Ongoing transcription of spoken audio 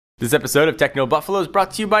This episode of Techno Buffalo is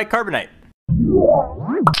brought to you by Carbonite.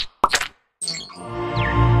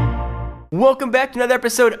 Welcome back to another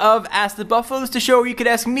episode of Ask the Buffaloes, the show where you can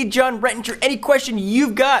ask me, John Rettinger, any question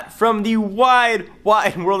you've got from the wide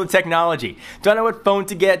world of technology. Don't know what phone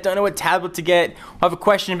to get, don't know what tablet to get, have a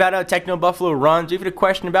question about how Techno Buffalo runs, or even a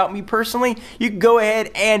question about me personally, you can go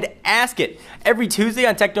ahead and ask it. Every Tuesday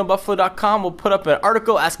on TechnoBuffalo.com, we'll put up an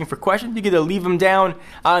article asking for questions. You can either leave them down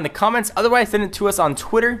in the comments, otherwise send it to us on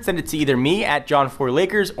Twitter. Send it to either me at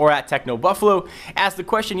John4Lakers or at TechnoBuffalo. Ask the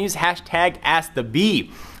question, use hashtag AskTheBee.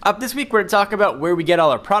 Up this week, we're going to talk about where we get all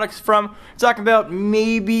our products from, talk about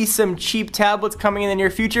maybe some cheap tablets coming in the near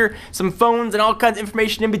future, some phones, and all kinds of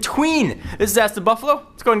information in between. This is Ask the Buffalo.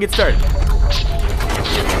 Let's go and get started.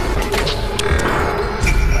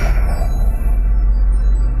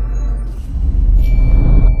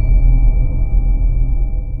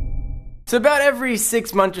 So about every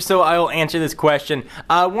 6 months or so, I will answer this question.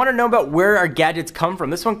 I want to know about where our gadgets come from.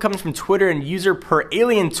 This one comes from Twitter and user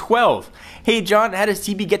PerAlien12. Hey John, how does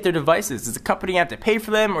CB get their devices? Does the company have to pay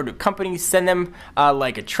for them, or do companies send them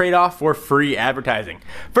like a trade-off for free advertising?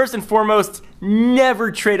 First and foremost,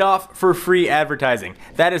 never trade off for free advertising.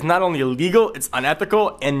 That is not only illegal, it's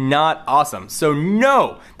unethical and not awesome. So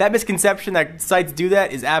no, that misconception that sites do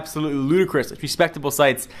that is absolutely ludicrous. Respectable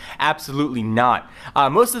sites, absolutely not.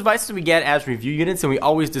 Most of the devices we get as review units, and we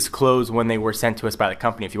always disclose when they were sent to us by the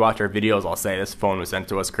company. If you watch our videos, I'll say this phone was sent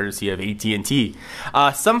to us courtesy of AT&T.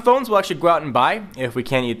 Some phones we'll actually go out and buy if we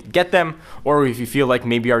can't get them, or if you feel like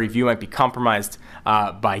maybe our review might be compromised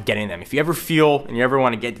by getting them. If you ever feel and you ever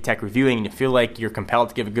want to get into tech reviewing and you feel like you're compelled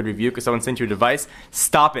to give a good review because someone sent you a device,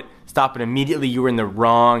 stop it. Stop it immediately. You are in the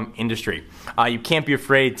wrong industry. You can't be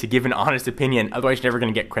afraid to give an honest opinion, otherwise you're never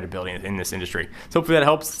going to get credibility in this industry. So hopefully that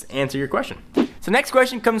helps answer your question. So next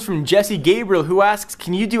question comes from Jesse Gabriel, who asks,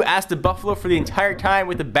 can you do Ask the Buffalo for the entire time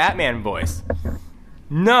with a Batman voice?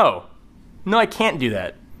 No, I can't do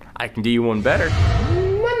that. I can do you one better.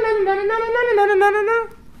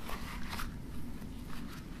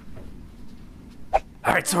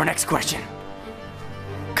 Alright, so our next question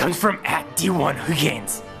comes from at D1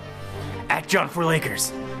 Hugains. At John4Lakers,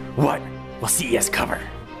 what will CES cover?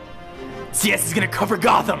 CES is going to cover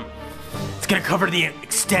Gotham. It's going to cover the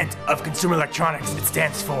extent of consumer electronics. It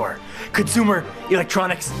stands for Consumer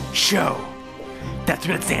Electronics Show. That's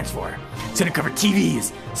what it stands for. It's going to cover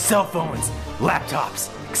TVs, cell phones, laptops,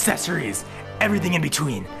 accessories, everything in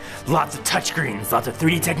between. Lots of touchscreens, lots of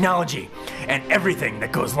 3D technology, and everything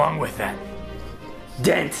that goes along with that.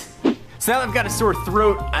 Dent. So now that I've got a sore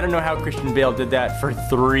throat, I don't know how Christian Bale did that for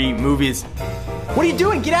 3 movies. What are you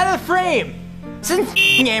doing? Get out of the frame! This isn't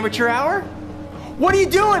amateur hour. What are you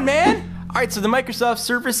doing, man? Alright, so the Microsoft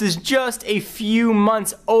Surface is just a few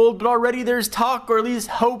months old, but already there's talk, or at least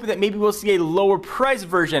hope, that maybe we'll see a lower price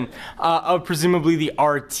version of presumably the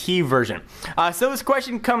RT version. So this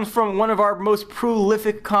question comes from one of our most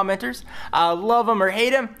prolific commenters. Love him or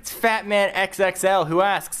hate him, it's FatmanXXL, who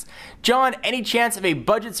asks, John, any chance of a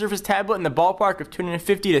budget Surface tablet in the ballpark of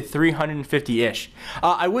 $250 to $350-ish?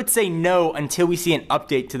 I would say no until we see an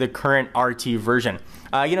update to the current RT version.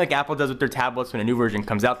 You know, like Apple does with their tablets when a new version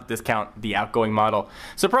comes out, they discount the outgoing model.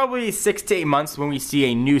 So probably 6 to 8 months when we see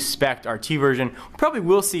a new spec'd RT version, we probably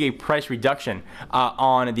will see a price reduction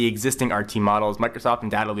on the existing RT models. Microsoft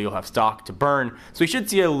undoubtedly will have stock to burn, so we should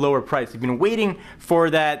see a lower price. If you've been waiting for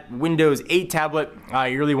that Windows 8 tablet,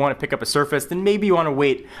 you really want to pick up a Surface, then maybe you want to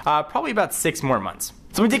wait probably about 6 more months.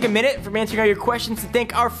 So we take a minute from answering all your questions to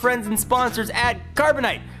thank our friends and sponsors at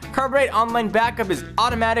Carbonite. Carbonite Online Backup is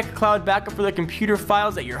automatic cloud backup for the computer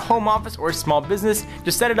files at your home office or small business.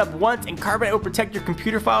 Just set it up once and Carbonite will protect your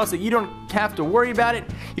computer files so you don't have to worry about it.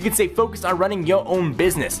 You can stay focused on running your own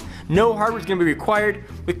business. No hardware is going to be required.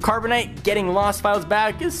 With Carbonite, getting lost files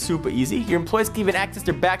back is super easy. Your employees can even access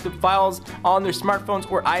their backed up files on their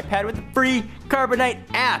smartphones or iPad with the free Carbonite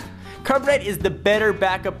app. Carbonite is the better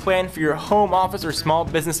backup plan for your home office or small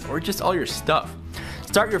business or just all your stuff.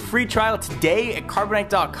 Start your free trial today at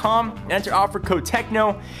Carbonite.com and enter offer code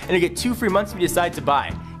TECHNO and you get 2 free months if you decide to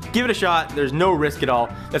buy. Give it a shot, there's no risk at all.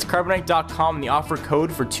 That's Carbonite.com and the offer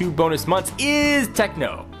code for 2 bonus months is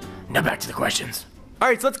TECHNO. Now back to the questions.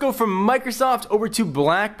 Alright, so let's go from Microsoft over to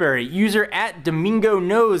BlackBerry. User at Domingo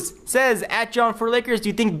Knows says, at John4Lakers, do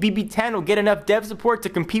you think BB10 will get enough dev support to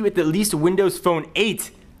compete with at least Windows Phone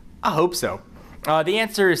 8? I hope so. The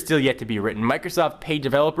answer is still yet to be written. Microsoft paid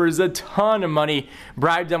developers a ton of money,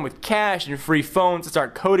 bribed them with cash and free phones to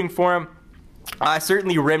start coding for them.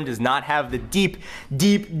 Certainly RIM does not have the deep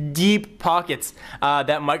pockets that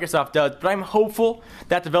Microsoft does, but I'm hopeful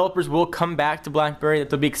that developers will come back to BlackBerry, that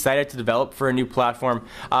they'll be excited to develop for a new platform.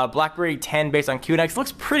 BlackBerry 10 based on QNX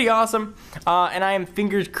looks pretty awesome, and I am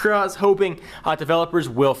fingers crossed hoping developers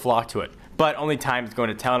will flock to it. But only time is going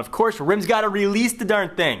to tell, and of course, RIM's got to release the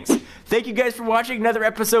darn things. Thank you guys for watching another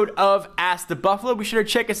episode of Ask the Buffalo. Be sure to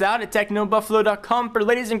check us out at technobuffalo.com for the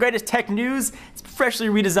latest and greatest tech news. It's freshly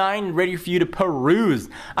redesigned and ready for you to peruse.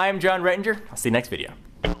 I am John Rettinger. I'll see you next video.